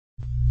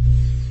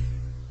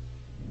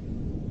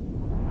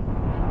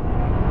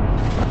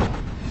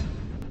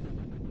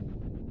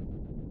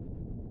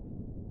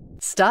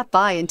Stop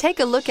by and take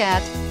a look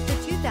at the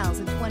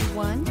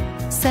 2021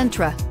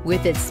 Sentra.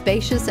 With its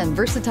spacious and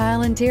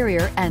versatile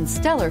interior and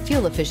stellar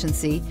fuel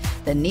efficiency,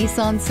 the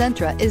Nissan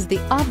Sentra is the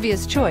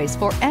obvious choice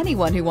for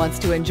anyone who wants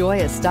to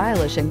enjoy a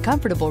stylish and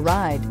comfortable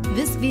ride.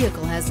 This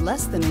vehicle has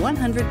less than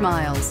 100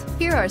 miles.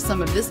 Here are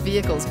some of this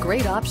vehicle's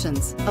great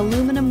options: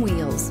 aluminum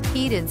wheels,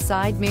 heated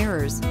side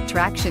mirrors,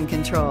 traction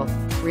control,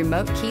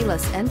 remote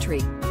keyless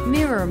entry,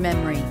 mirror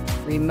memory,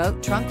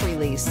 remote trunk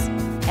release,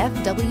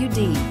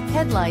 FWD,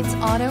 headlights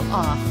auto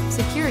off,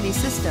 security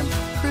system,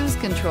 cruise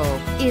control.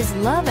 Is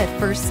love at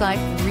first sight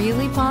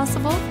really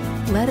possible?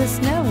 Let us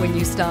know when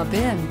you stop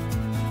in.